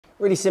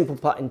Really simple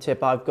putting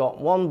tip. I've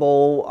got one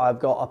ball, I've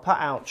got a putt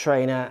out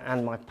trainer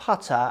and my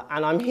putter,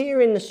 and I'm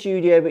here in the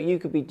studio, but you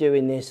could be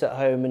doing this at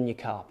home and your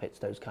carpets,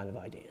 those kind of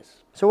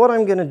ideas. So what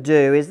I'm gonna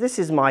do is, this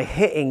is my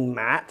hitting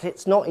mat.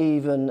 It's not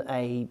even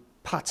a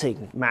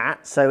putting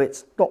mat, so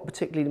it's not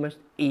particularly the most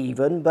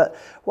even, but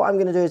what I'm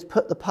gonna do is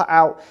put the putt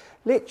out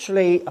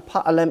literally a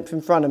putter length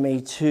in front of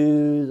me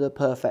to the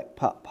perfect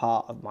putt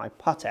part of my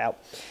putt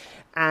out.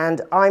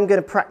 And I'm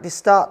gonna practice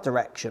start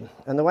direction.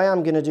 And the way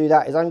I'm gonna do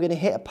that is I'm gonna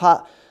hit a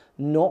putt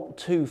not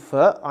 2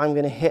 foot, I'm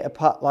going to hit a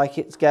putt like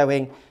it's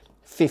going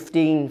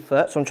 15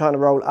 foot, so I'm trying to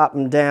roll up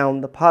and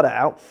down the putt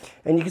out,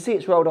 and you can see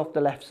it's rolled off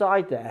the left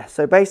side there.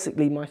 So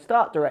basically my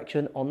start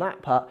direction on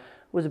that putt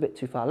was a bit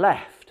too far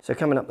left. So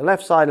coming up the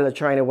left side of the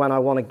trainer when I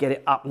want to get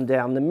it up and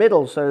down the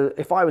middle. So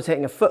if I was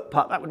hitting a foot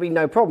putt, that would be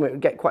no problem, it would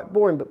get quite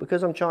boring, but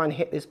because I'm trying to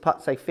hit this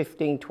putt, say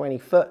 15, 20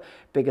 foot,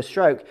 bigger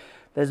stroke,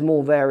 there's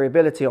more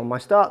variability on my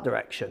start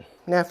direction.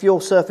 Now, if your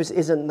surface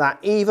isn't that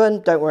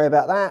even, don't worry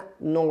about that,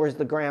 nor is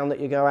the ground that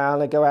you go out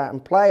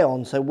and play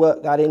on, so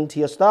work that into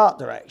your start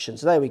direction.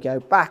 So there we go,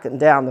 back and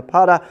down the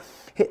putter,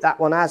 hit that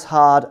one as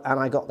hard, and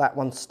I got that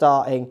one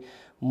starting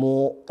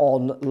more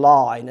on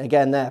line.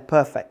 Again there,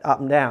 perfect,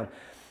 up and down.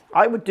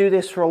 I would do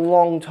this for a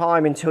long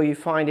time until you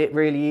find it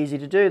really easy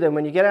to do. Then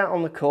when you get out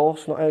on the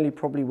course, not only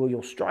probably will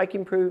your strike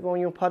improve on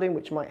your putting,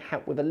 which might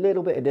help with a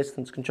little bit of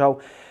distance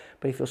control,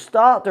 but if your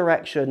start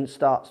direction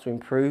starts to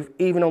improve,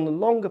 even on the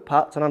longer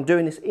putts, and I'm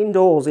doing this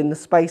indoors in the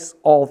space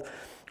of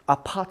a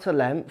putter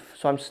length,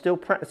 so I'm still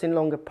practicing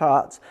longer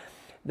putts,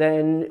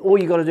 then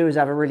all you got to do is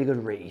have a really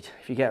good read.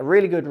 If you get a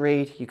really good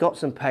read, you've got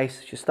some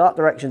pace, your start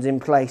direction's in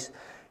place,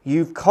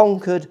 you've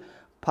conquered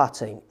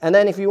putting. And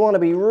then if you want to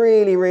be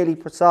really, really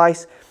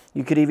precise,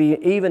 you could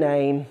even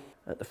aim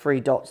at the 3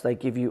 dots they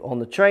give you on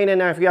the trainer.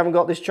 Now, if you haven't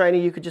got this trainer,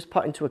 you could just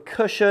putt into a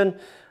cushion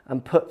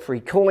and put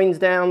 3 coins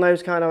down,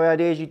 those kind of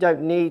ideas. You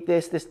don't need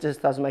this. This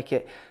just does make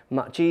it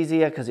much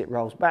easier because it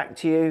rolls back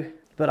to you.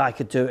 But I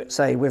could do it,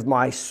 say, with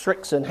my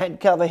Srixon head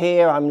cover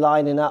here. I'm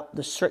lining up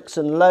the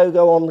Srixon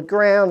logo on the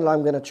ground, and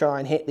I'm going to try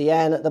and hit the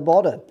N at the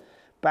bottom.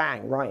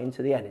 Bang, right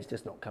into the N. It's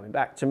just not coming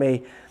back to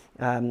me.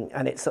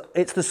 And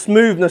it's the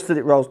smoothness that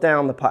it rolls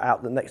down the putt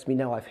out that makes me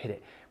know I've hit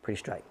it pretty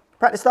straight.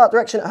 Practice start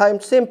direction at home,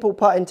 simple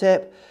putting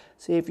tip.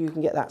 See if you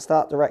can get that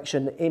start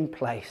direction in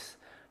place.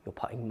 Your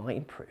putting might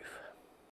improve.